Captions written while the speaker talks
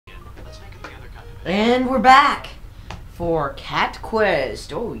And we're back for Cat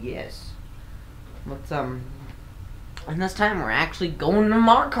Quest. Oh yes. Let's and this time we're actually going to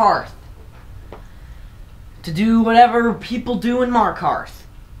Markarth to do whatever people do in Markarth.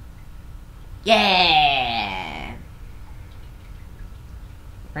 Yeah.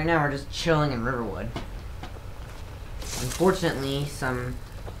 Right now we're just chilling in Riverwood. Unfortunately,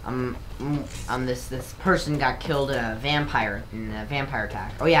 this person got killed in a vampire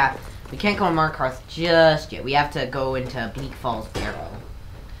attack. Oh yeah, we can't go to Markarth just yet. We have to go into Bleak Falls Barrow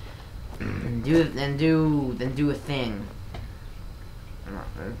and do a thing.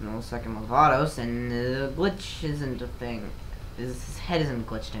 There's no second Lovatos, and the glitch isn't a thing. His head isn't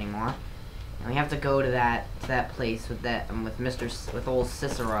glitched anymore. And we have to go to that place with old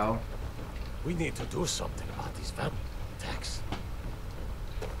Cicero. We need to do something about these vampire attacks.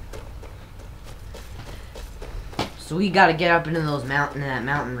 So we gotta get up into that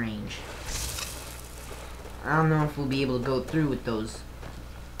mountain range. I don't know if we'll be able to go through with those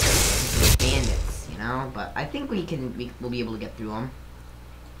bandits, you know, but I think we'll be able to get through them.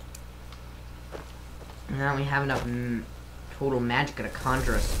 Now we have enough total magic to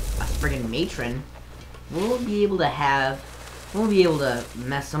conjure a friggin' matron. We'll be able to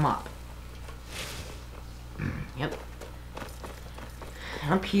mess them up. Yep.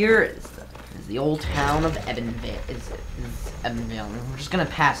 Up here is the old town of Ebenville. Ebenville. We're just gonna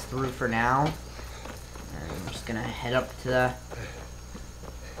pass through for now. And we're just gonna head up to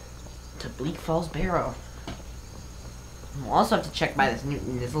Bleak Falls Barrow. We'll also have to check by this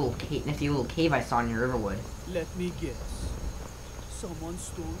nifty little cave I saw near Riverwood. Let me guess. Someone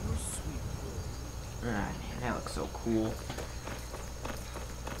stole your sweet boy. Ah, man, that looks so cool.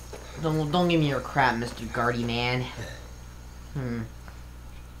 Don't give me your crap, Mr. Guardy Man.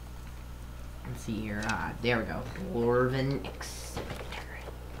 Let's see here. There we go. Dwarven Exhibitor.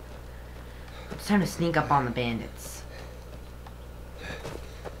 It's time to sneak up on the bandits.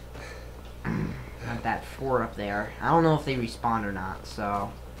 Got that fort up there. I don't know if they respawn or not,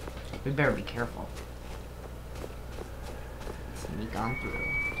 so we better be careful. Sneak on through.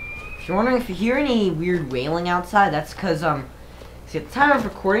 If you're wondering if you hear any weird wailing outside, that's because see, at the time of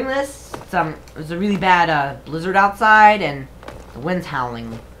recording this, it was a really bad blizzard outside, and the wind's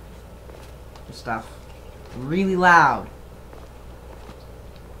howling and stuff. Really loud.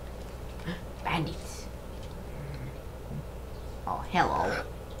 Bandits. Oh, hello.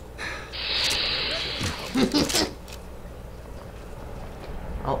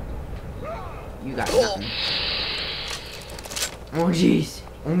 Oh. You got nothing. Oh, jeez.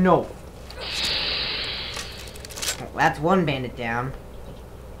 Oh, no. Well, that's one bandit down.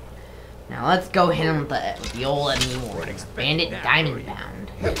 Now let's go hit him with the old enemy warning. Bandit Diamond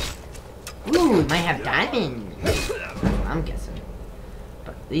Bound. Ooh, we might have diamond. I'm guessing.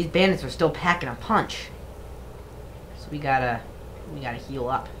 But these bandits are still packing a punch. So we gotta heal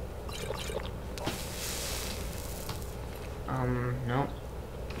up. Nope.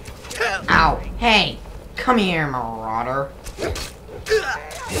 Ow! Hey! Come here, marauder.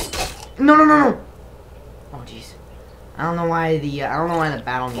 No, no, no, no! Oh, jeez. I don't know why the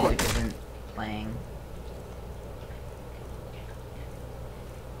battle music isn't playing.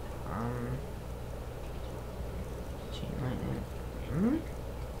 Chain lightning.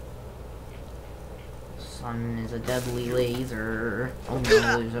 Sun is a deadly laser. Oh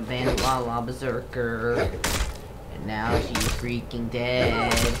no, there's a bandit Lala Berserker. And now she's freaking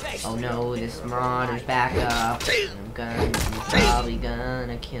dead. Oh no, this marauder's back up. He's probably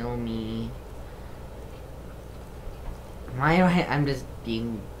gonna kill me. Why do I'm just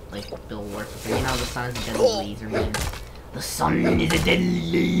being like Bill Worth. You know the sun is a deadly laser means. The sun is a deadly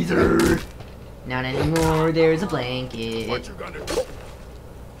laser. Not anymore, there's a blanket. What you gonna do?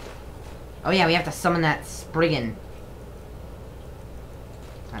 Oh yeah, we have to summon that Spriggan.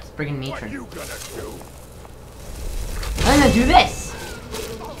 That Spriggan matron. What you gonna do? I'm gonna do this!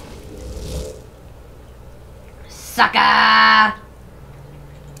 Sucker!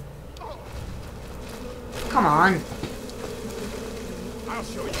 Come on. I'll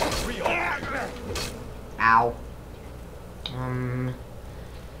show you real. Ow.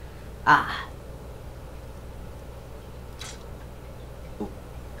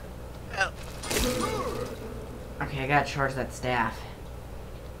 Okay, I gotta charge that staff.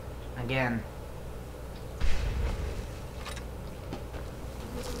 Again.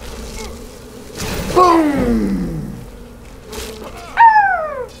 Boom!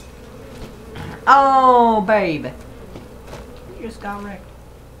 Oh, babe. You just got wrecked.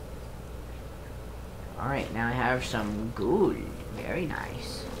 Alright, now I have some gold. Very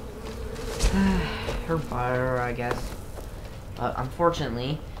nice. Her butter, I guess. But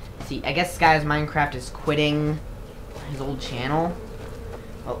unfortunately, See, I guess Sky's Minecraft is quitting his old channel.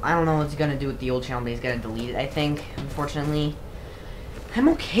 Well, I don't know what he's gonna do with the old channel, but he's gonna delete it, I think, unfortunately. I'm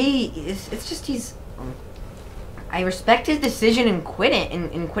okay. It's just he's... I respect his decision in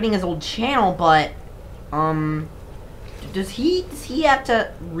quitting his old channel, but... Does he have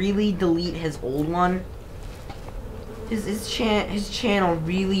to really delete his old one? His channel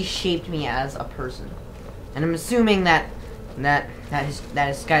really shaped me as a person. And I'm assuming that his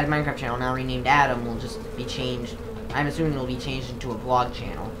Sky's Minecraft channel, now renamed Adam, will just be changed. I'm assuming it'll be changed into a vlog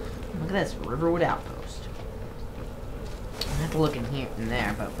channel. Look at this, Riverwood Outpost. I have to look in here and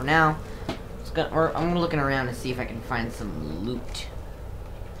there, but for now, I'm looking around to see if I can find some loot.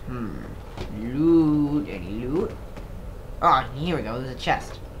 Loot, any loot? Oh, here we go, there's a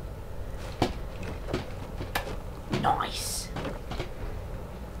chest. Nice.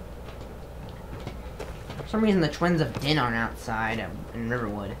 For some reason, the Twins of Din aren't outside in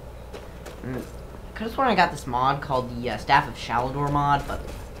Riverwood. I could have sworn I got this mod called the Staff of Shalador mod, but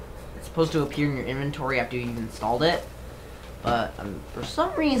it's supposed to appear in your inventory after you've installed it. But for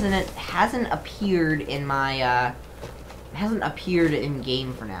some reason, it hasn't appeared in my hasn't appeared in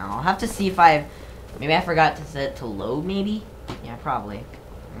game for now. I'll have to see if maybe I forgot to set it to load. Maybe, yeah, probably.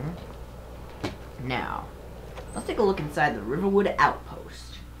 Now, let's take a look inside the Riverwood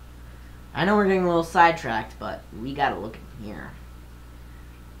Outpost. I know we're getting a little sidetracked, but we gotta look in here.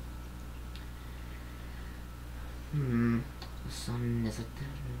 The sun is a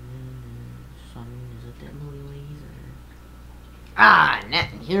deadly laser. Ah,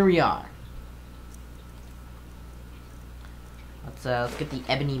 here we are. Let's get the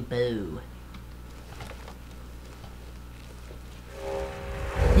ebony bow.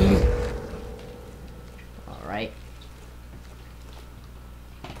 All right.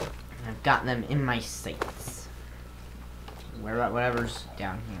 I've got them in my sights. Whatever's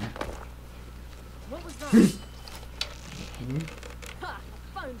down here. What was that? Hidden. Ha!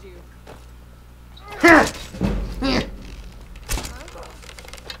 Found you.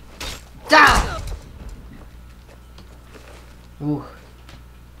 Down. Ooh.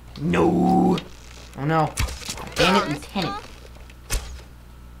 No. Oh no. Bandit Lieutenant.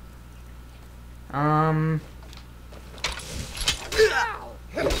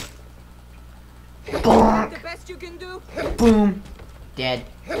 The best you can do. Boom. Dead.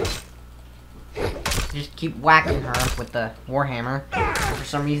 Just keep whacking her with the warhammer. And for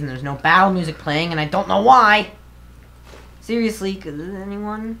some reason, there's no battle music playing, and I don't know why. Seriously, could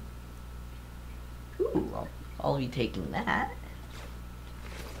anyone? Ooh, I'll be taking that.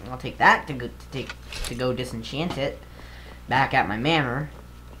 I'll take that to go disenchant it. Back at my manor.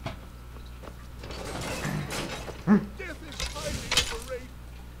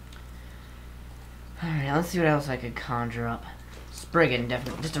 Alright, let's see what else I could conjure up. Spriggan,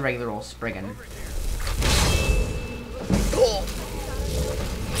 definitely. Just a regular old Spriggan.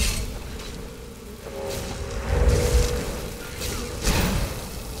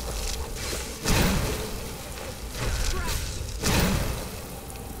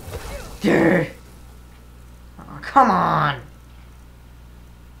 Durr. Oh, come on!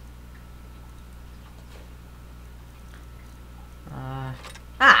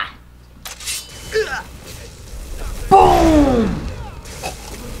 Ah! Boom!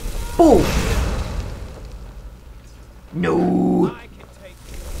 Boom! No!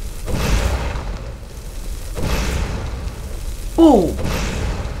 Boom!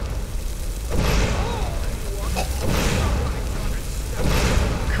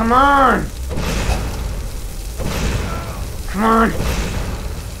 Come on! Come on!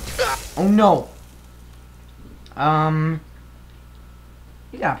 Oh no!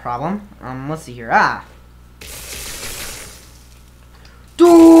 You got a problem. Let's see here. Ah!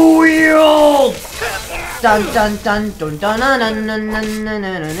 Duel! Dun dun dun dun dun dun dun dun dun dun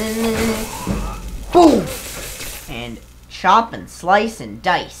dun dun. Boom! And chop and slice and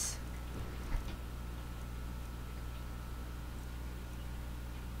dice.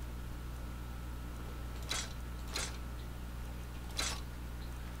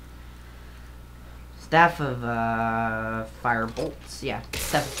 Staff of fire bolts. Yeah,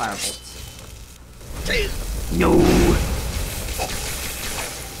 staff of fire bolts. No.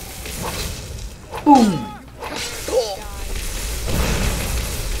 Boom.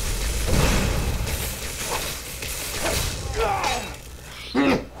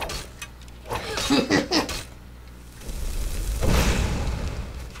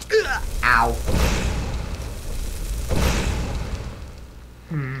 Ow.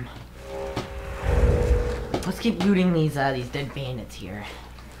 Let's keep looting these dead bandits here.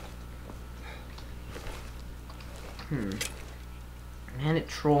 Bandit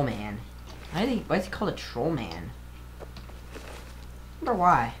Troll Man. Why is he called a Troll Man? I wonder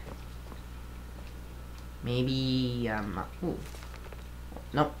why. Maybe, ooh.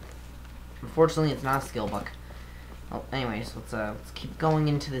 Nope. Unfortunately, it's not a skill book. Well, anyways, let's keep going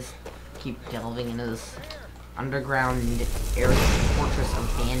into this, keep delving into this underground area fortress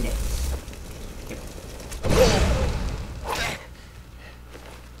of bandits. Yep.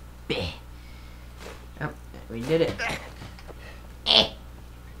 Oh, we did it.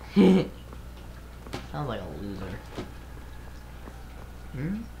 Sounds like a loser.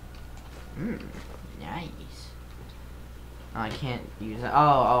 Nice. Oh, I can't use that.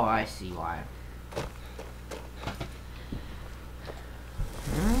 Oh, I see why.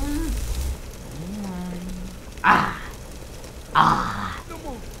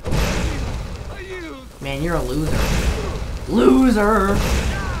 Man, you're a loser. Loser!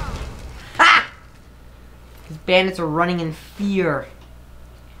 Ha! These bandits are running in fear.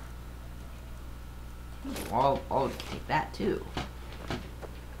 I'll take that too.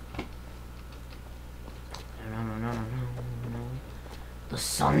 No. The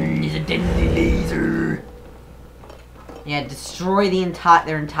sun is a deadly laser. Yeah, destroy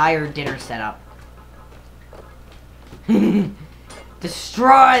their entire dinner setup.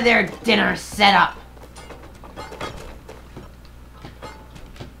 Destroy their dinner setup.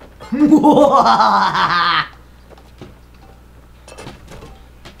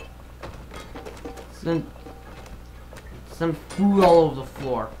 Some food all over the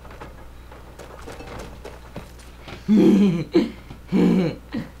floor.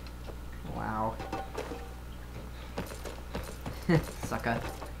 Wow. Sucker.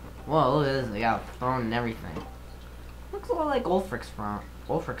 Whoa, look at this. They got a throne and everything. Looks a lot like Ulfric's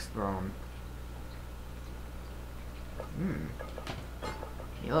throne.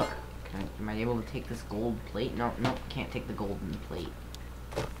 Hey, look. Am I able to take this gold plate? Nope, can't take the golden plate.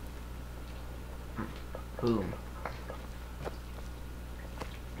 Boom.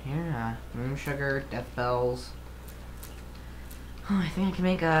 Here, moon sugar, death bells. Oh, I think I can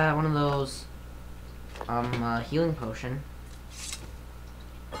make one of those healing potion.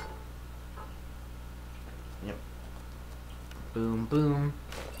 Yep. Boom, boom.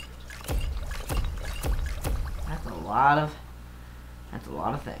 That's a lot of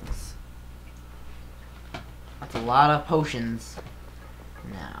things. That's a lot of potions.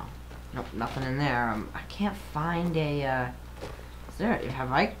 Now, nope, nothing in there. I can't find a.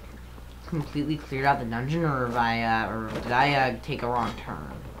 Have I completely cleared out the dungeon, or did I take a wrong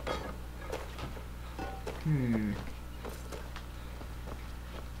turn?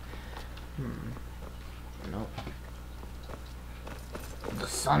 Nope. The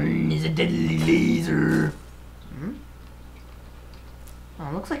sun is a deadly laser. Oh,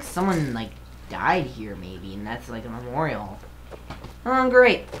 it looks like someone like died here, maybe, and that's like a memorial. Oh,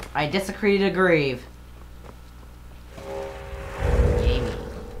 great! I desecrated a grave.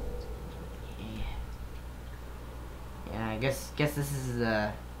 Guess this is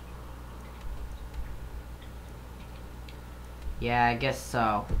yeah, I guess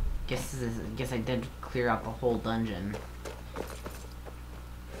so. Guess I did clear out the whole dungeon.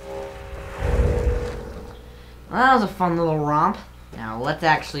 Well, that was a fun little romp. Now let's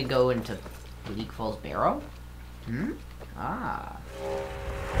actually go into Bleak Falls Barrow. Ah.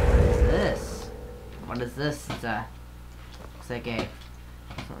 What is this? What is this? It's looks like a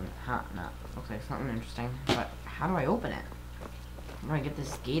looks like something interesting. But how do I open it? How do I get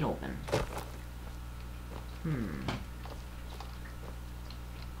this gate open?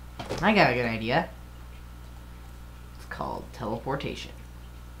 I got a good idea. It's called teleportation.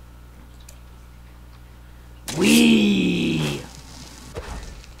 Whee!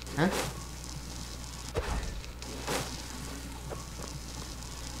 Huh?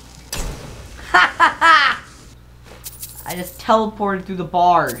 Ha ha ha! I just teleported through the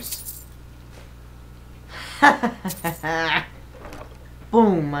bars.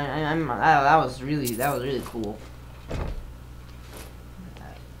 Boom! That was really cool.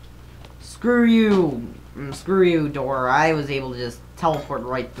 Screw you, door. I was able to just teleport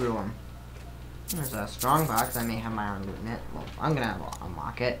right through them. There's a strong box. I may have my own loot in it. Well, I'm gonna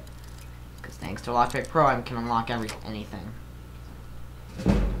unlock it, because thanks to Lockpick Pro, I can unlock anything.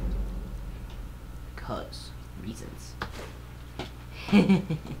 Because reasons.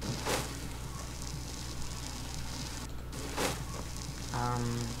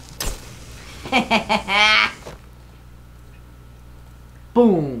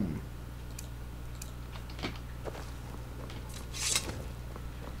 Boom.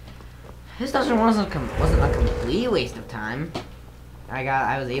 This dungeon wasn't a complete waste of time.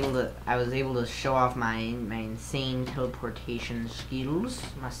 I was able to show off my insane teleportation skills.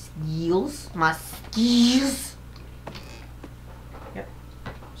 My skills. Yep.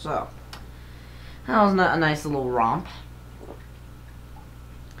 So that was a nice little romp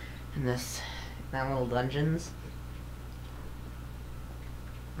in that little dungeons.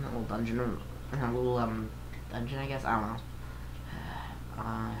 That little dungeon, dungeon, I guess. I don't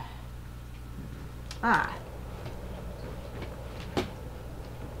know.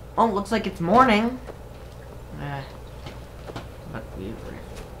 Oh, looks like it's morning. But we're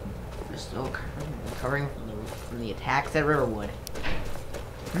still recovering from the attacks at Riverwood.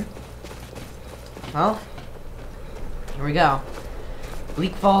 Well, here we go.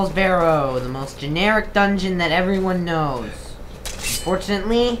 Bleak Falls Barrow, the most generic dungeon that everyone knows.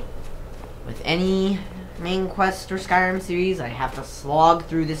 Unfortunately, with any main quest or Skyrim series, I have to slog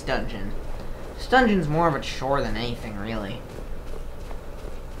through this dungeon. This dungeon's more of a chore than anything, really.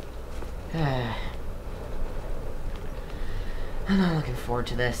 I'm not looking forward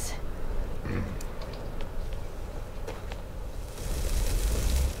to this.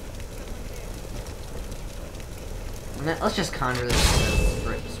 Let's just conjure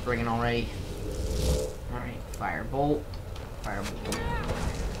this Spriggan already. Alright, firebolt. Firebolt.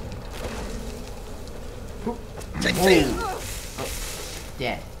 Oh,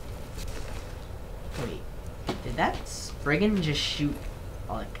 dead. Wait, did that Spriggan just shoot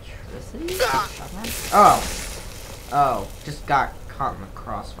electricity? Oh, just got caught in the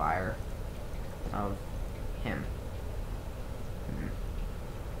crossfire of him.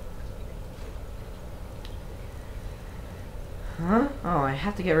 Huh? Oh, I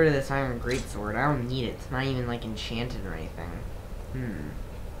have to get rid of this iron greatsword. I don't need it. It's not even like enchanted or anything.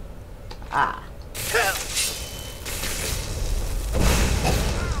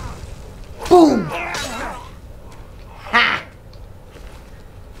 Boom! Ha!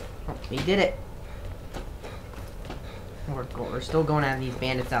 Oh, we did it. We're still going at these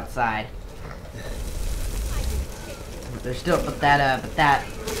bandits outside. They're still, but that.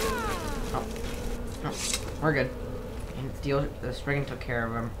 Oh, no, we're good. And the Spriggan took care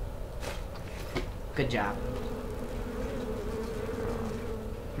of him. Good job.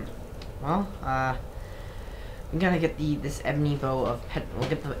 Well, we gotta get this ebony bow of pet. We'll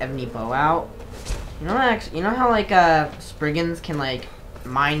get the ebony bow out. You know how like Spriggans can like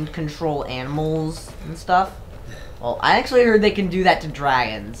mind control animals and stuff. Well, I actually heard they can do that to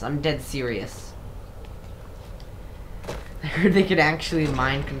dragons. I'm dead serious. I heard they could actually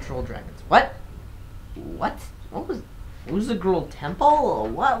mind control dragons. What? What? What was the Gruul Temple?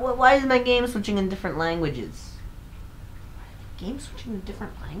 What? Why is my game switching in different languages? Game switching in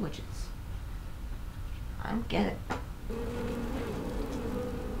different languages. I don't get it.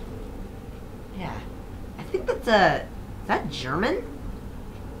 Yeah, I think that's is that German?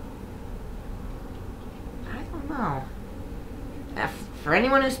 I don't know. For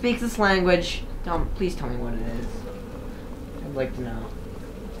anyone who speaks this language, please tell me what it is. I'd like to know.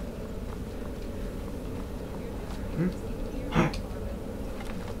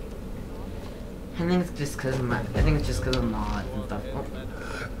 I think it's just because of mods and stuff.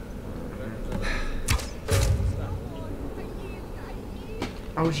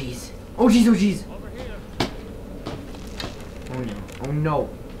 Oh jeez. Oh jeez, oh jeez. Oh no. Oh no.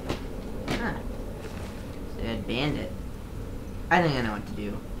 Huh. Dead bandit. I think I know what to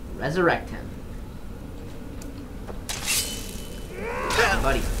do. Resurrect him. Hey,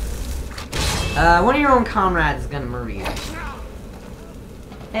 buddy. One of your own comrades is gonna murder you.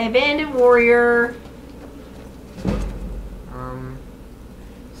 Hey, bandit warrior.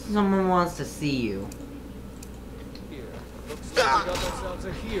 Someone wants to see you. Here. Looks like we got ourselves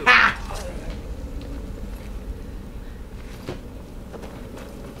a hero. Ha!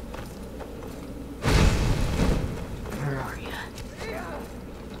 Where are you?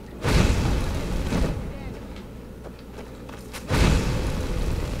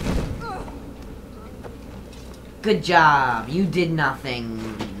 Good job. You did nothing,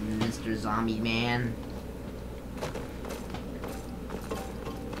 Mr. Zombie Man.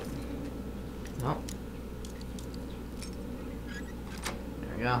 Oh.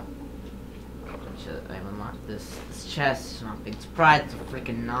 There we go. I've unlocked this chest. Not a big surprise. It's a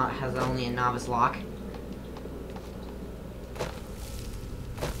freaking has only a novice lock.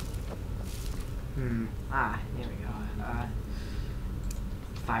 Here we go.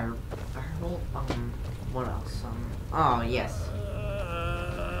 Firebolt. What else? Oh yes.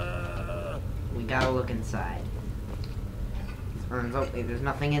 We gotta look inside. These urns. Oh wait, there's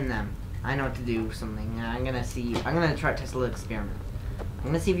nothing in them. I know what to do. Something. I'm gonna try to test a little experiment. I'm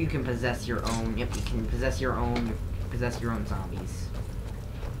gonna see if you can possess your own. Yep, you can possess your own. Possess your own zombies.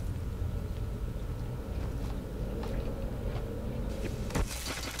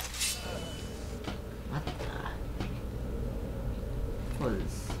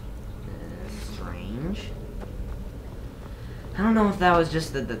 that was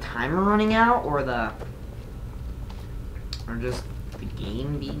just the timer running out or just the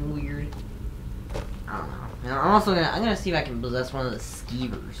game being weird. I don't know. And I'm gonna see if I can possess one of the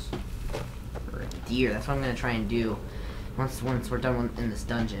skeevers or a deer. That's what I'm gonna try and do once we're done in this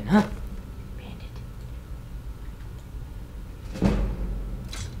dungeon. Huh? Bandit.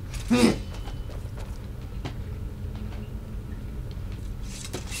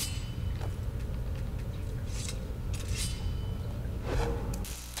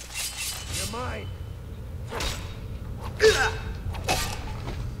 You're mine.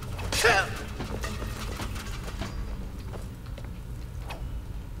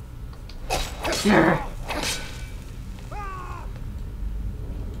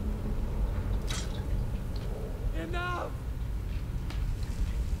 Enough.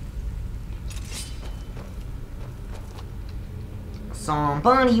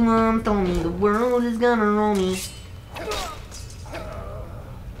 Somebody once told me the world is gonna roll me.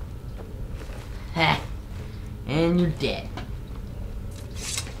 Ha! And you're dead.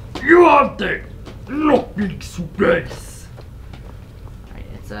 You are dead. No big surprise. Alright,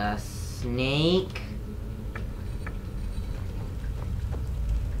 it's a snake.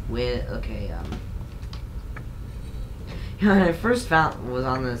 With when I first was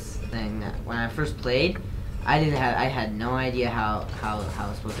on this thing, when I first played, I had no idea how I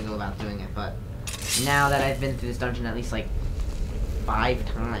was supposed to go about doing it, but now that I've been through this dungeon at least like 5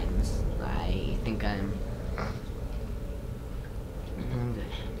 times, I think I'm good.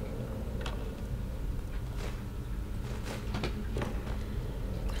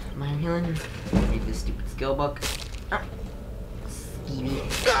 Am I healing? Read this stupid skill book.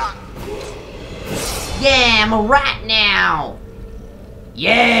 Yeah, I'm a rat now!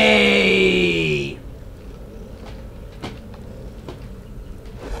 Yay!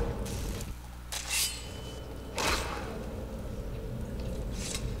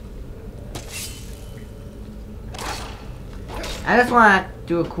 I just want to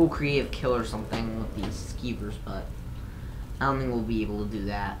do a cool creative kill or something with these skeevers, but I don't think we'll be able to do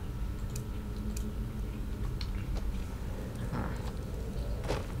that.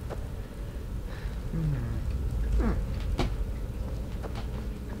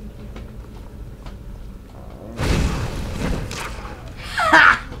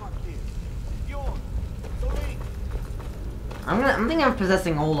 I'm thinking of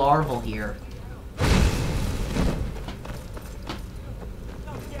possessing old Arvel here.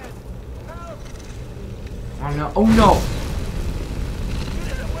 Oh no! Oh no!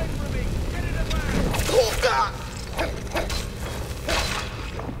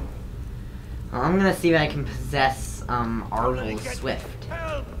 I'm gonna see if I can possess Arvel Swift.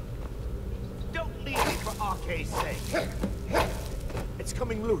 Help! Don't leave me for Arcade's sake. It's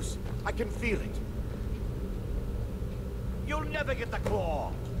coming loose. I can feel it. You'll never get the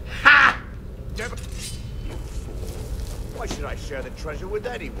claw. Ha! Never. You fool. Why should I share the treasure with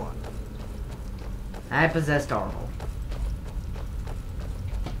anyone? I possessed Arvel.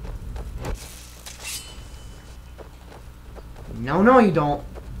 No, no, you don't.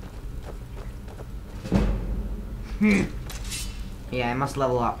 Yeah, I must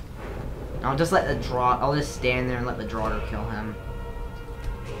level up. I'll just let the draw. I'll just stand there and let the Draughter kill him.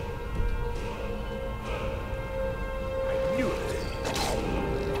 I knew it.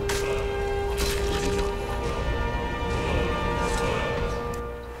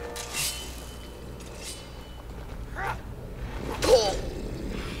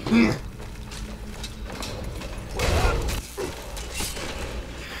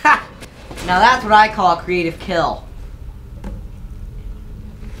 Ha! Now that's what I call a creative kill.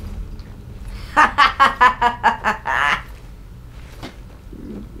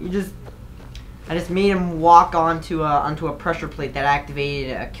 I just made him walk onto a pressure plate that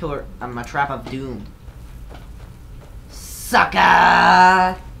activated a trap of doom. Sucker!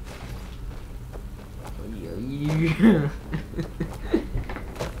 I'm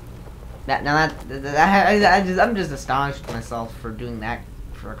just astonished with myself for doing that,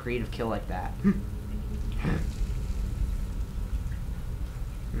 for a creative kill like that.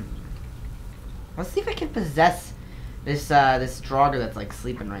 Let's see if I can possess this this Draughter that's like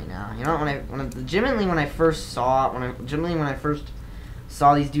sleeping right now. You know, when I first saw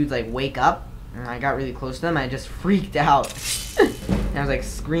these dudes like wake up and I got really close to them, I just freaked out. And I was like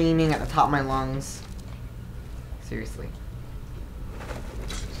screaming at the top of my lungs. Seriously.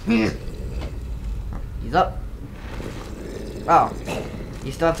 Oh, he's up. Oh,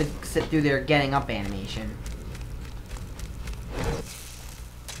 you still have to sit through their getting up animation.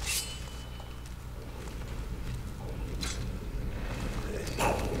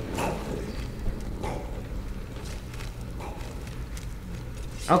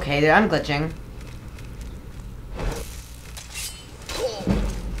 Okay, I'm glitching.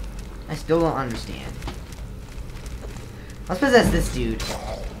 I still don't understand. Let's possess this dude.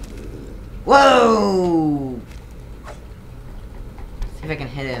 Whoa! See if I can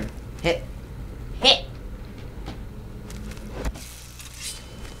hit him. Hit! Hit!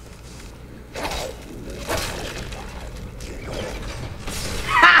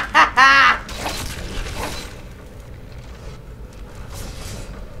 Ha ha ha!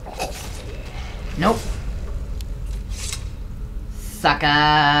 Nope.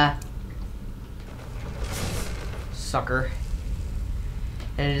 Sucker. Sucker.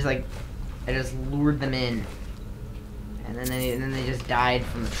 And I just lured them in. And then they just died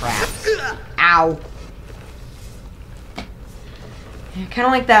from the traps. Ow. Kind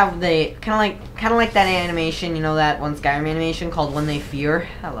of like that. Kind of like that animation. You know that one Skyrim animation called "When They Fear."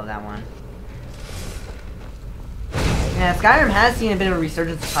 I love that one. Yeah, Skyrim has seen a bit of a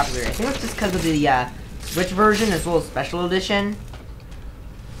resurgence of popularity. I think it's just because of the Switch version as well as Special Edition.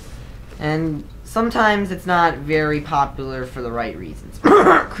 And sometimes it's not very popular for the right reasons.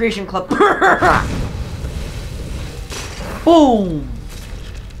 Creation Club. Boom!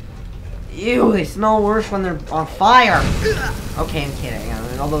 Ew, they smell worse when they're on fire. Okay, I'm kidding.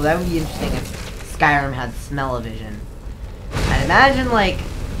 Although that would be interesting if Skyrim had smell-o-vision. I'd imagine, like,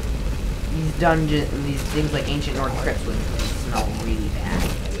 these these things like ancient North crypts would smell really bad.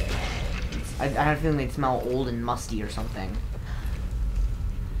 I have a feeling they'd smell old and musty or something.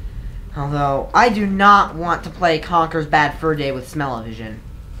 Although, I do not want to play Conker's Bad Fur Day with smell-o-vision.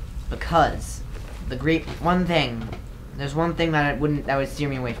 Because, there's one thing that would steer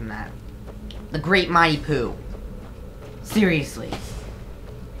me away from that. The Great Mighty Pooh. Seriously.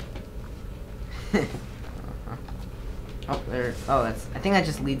 I think that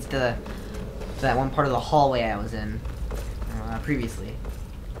just leads to that one part of the hallway I was in previously.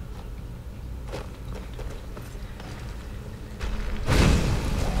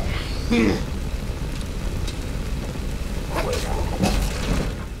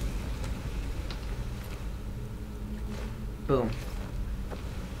 Boom.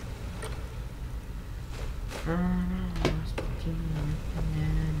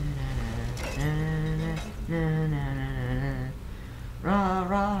 Rah,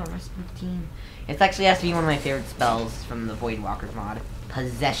 rah, Rasputin. It actually has to be one of my favorite spells from the Voidwalkers mod.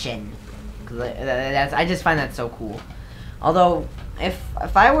 Possession. Because I just find that so cool. Although, if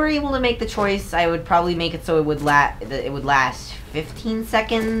I were able to make the choice, I would probably make it so it would last 15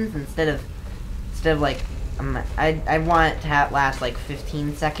 seconds instead of like I want it to last like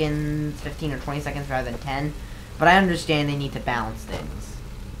 15 seconds, 15 or 20 seconds rather than 10. But I understand they need to balance things.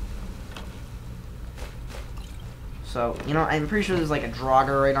 So, you know, I'm pretty sure there's like a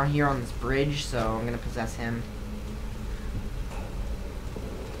Draugr right on here on this bridge, so I'm gonna possess him.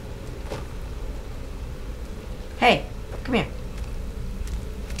 Hey, come here.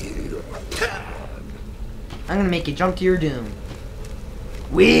 I'm gonna make you jump to your doom.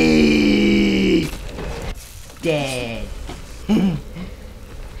 Whee! Dead.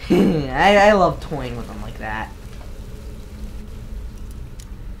 I love toying with them like that.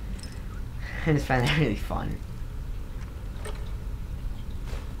 I just find that really fun.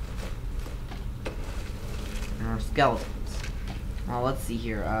 Skeletons. Well, let's see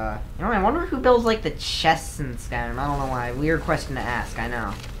here. You know, I wonder who builds like the chests in Skyrim. I don't know why. Weird question to ask. I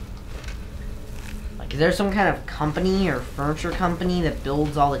know. Like, is there some kind of company or furniture company that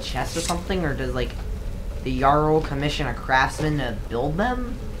builds all the chests or something, or does like the Jarl commission a craftsman to build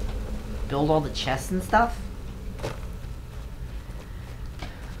them? Build all the chests and stuff?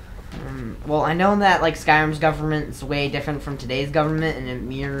 Well, I know that like Skyrim's government is way different from today's government, and it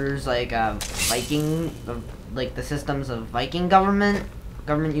mirrors like like the systems of Viking government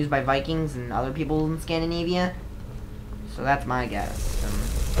used by Vikings and other people in Scandinavia. So that's my guess.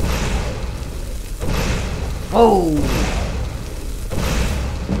 Oh!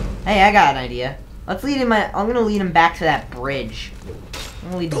 Hey, I got an idea. Let's lead him. I'm gonna lead him back to that bridge.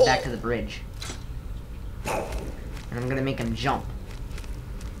 I'm gonna lead him back to the bridge, and I'm gonna make him jump.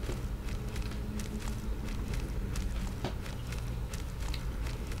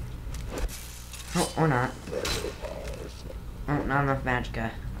 Oh, or not. Oh, not enough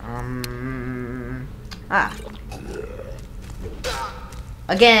magicka.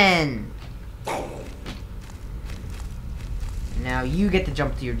 Again! Now you get to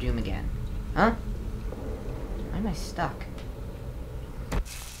jump to your doom again. Huh? Why am I stuck?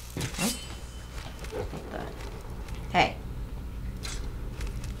 Huh? What the? Hey.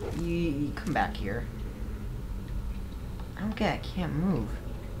 You come back here. I don't get it. I can't move.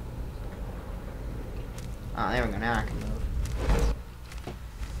 Oh, there we go. Now I can move.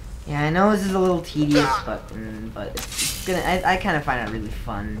 Yeah, I know this is a little tedious, but it's gonna. I kind of find it really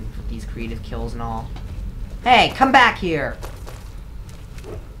fun with these creative kills and all. Hey, come back here.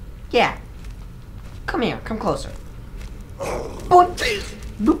 Yeah. Come here. Come closer. Boop.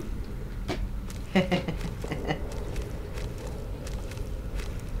 Boop.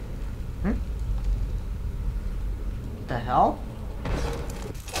 Hmm? What the hell?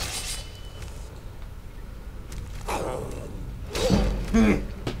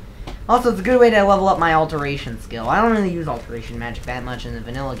 Also, it's a good way to level up my alteration skill. I don't really use alteration magic that much in the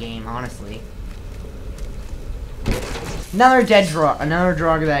vanilla game, honestly. Another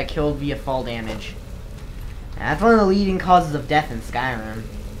Draugr that I killed via fall damage. That's one of the leading causes of death in Skyrim.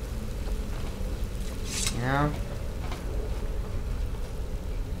 You know?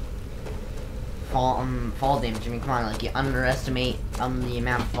 Fall damage. I mean, come on, like, you underestimate the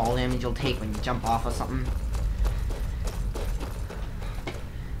amount of fall damage you'll take when you jump off of something.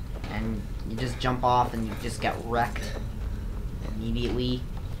 And you just jump off and you just get wrecked immediately.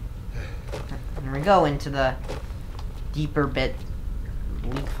 Here we go into the deeper bit,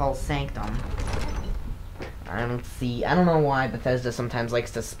 Bleak Falls Sanctum. I don't know why Bethesda sometimes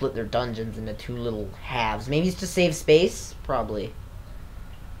likes to split their dungeons into two little halves. Maybe it's to save space? Probably.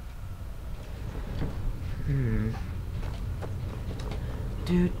 Do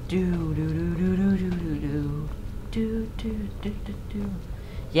do do do do do do do do do do do.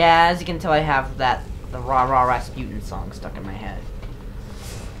 Yeah, as you can tell, I have the Rah Rah Rasputin song stuck in my head.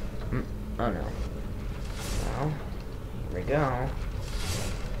 Oh no. Well, here we go.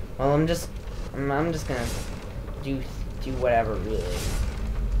 Well, I'm just gonna do whatever, really.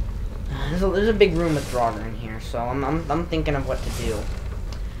 There's a big room with Draugr in here, so I'm thinking of what to do.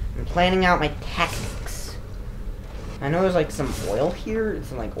 I'm planning out my tactics. I know there's like some oil here,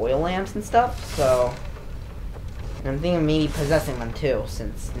 some like oil lamps and stuff, so I'm thinking of maybe possessing them too,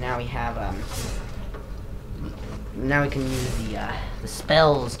 since now we have now we can use the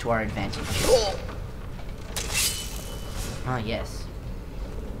spells to our advantage. Oh yes.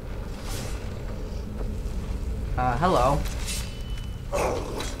 Hello.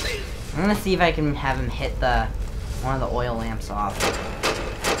 I'm gonna see if I can have him hit one of the oil lamps off.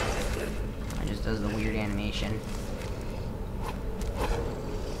 It just does the weird animation.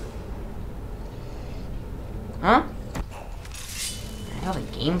 Huh? I thought the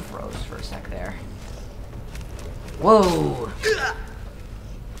game froze for a sec there. Whoa!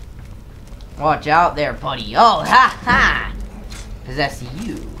 Watch out there, buddy. Oh, ha ha! Possess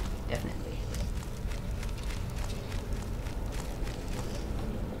you, definitely.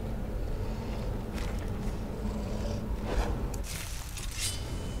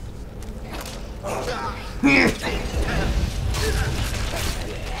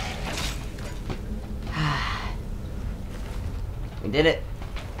 We did it.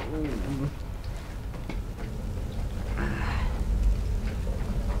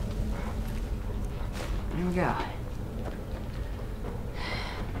 There we go.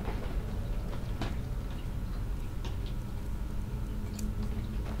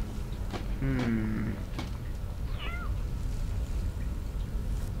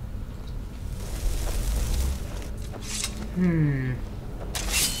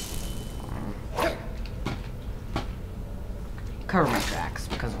 Cover my tracks,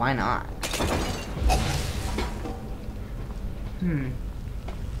 because why not? And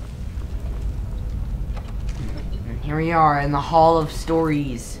here we are in the Hall of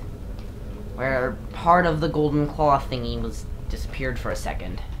Stories, where part of the golden claw thingy was disappeared for a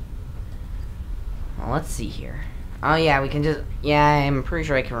second. Well, let's see here. Oh yeah, we can just, yeah, I'm pretty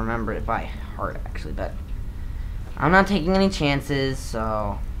sure I can remember it by heart actually, but I'm not taking any chances,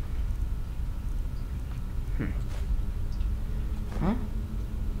 so huh?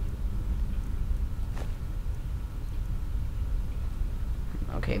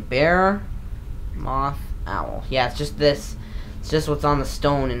 Okay, bear, moth, owl. Yeah, it's just this. It's just what's on the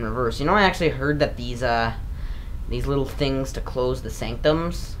stone in reverse. You know, I actually heard that these little things to close the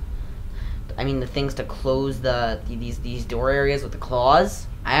sanctums, I mean the things to close these door areas with the claws,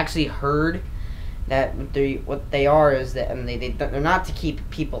 I actually heard that what they are is that they're not to keep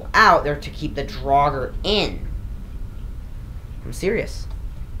people out, they're to keep the Draugr in. I'm serious.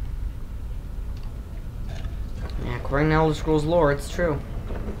 Yeah, according to Elder Scrolls lore, it's true.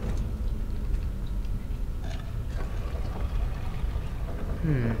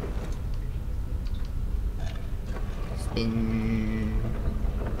 Spin.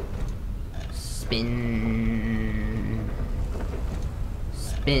 Spin.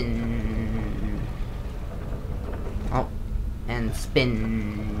 Spin. Oh, and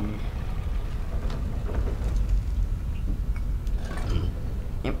spin.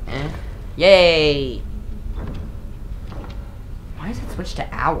 Yay! Why does it switch to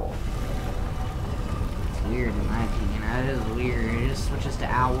owl? It's weird in my opinion. That is weird. It just switches to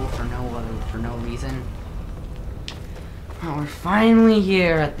owl for no reason. Oh, we're finally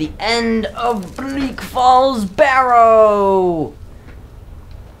here at the end of Bleak Falls Barrow!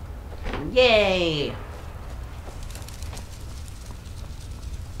 Yay!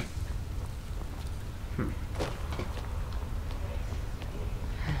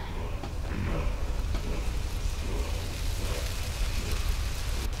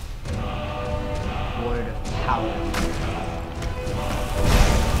 Word of power.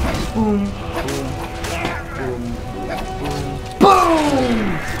 Boom, boom, boom, boom, boom!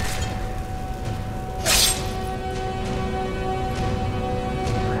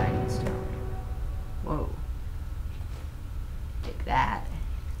 Dragonstone. Whoa. Take that.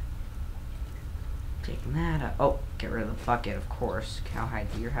 Taking that up. Oh, get rid of the bucket, of course. Cowhide,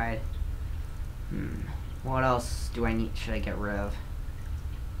 deerhide. What else do I need? Should I get rid of?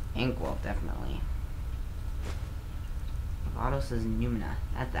 Inkwell, definitely. Auto says Numina.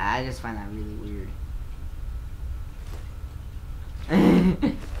 I just find that really weird.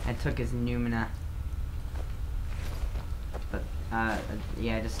 I took his Numina. But,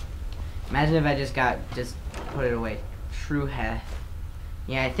 yeah, just... Imagine if I just put it away. True heh.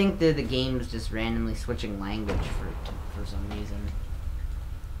 Yeah, I think the game's just randomly switching language for some reason.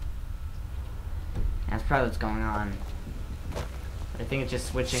 That's probably what's going on. I think it's just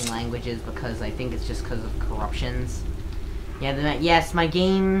switching languages because I think it's just because of corruptions. Yeah, yes, my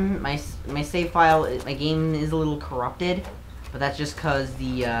game, my save file, my game is a little corrupted, but that's just because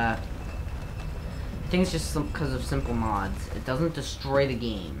I think it's just because of simple mods. It doesn't destroy the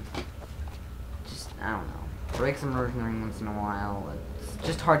game. Just, I don't know. Breaks immersion once in a while. It's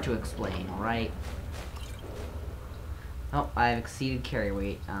just hard to explain, alright? Oh, I've exceeded carry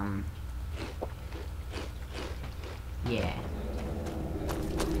weight. Yeah.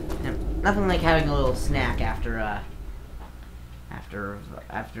 Nothing like having a little snack after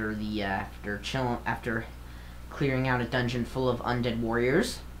clearing out a dungeon full of undead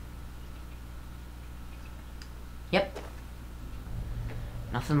warriors. Yep.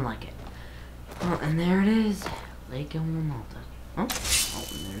 Nothing like it. Oh, and there it is. Lake El Malta. Oh, and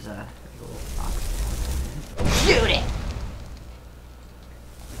there's a little fox. Shoot it!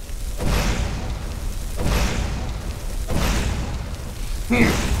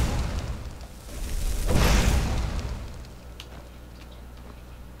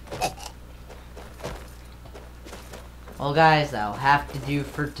 Well, guys, that'll have to do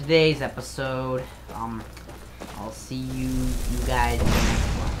for today's episode. I'll see you guys in the next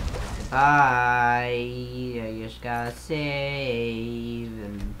one. Bye. I just gotta save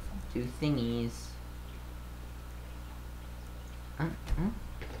and do thingies. Huh?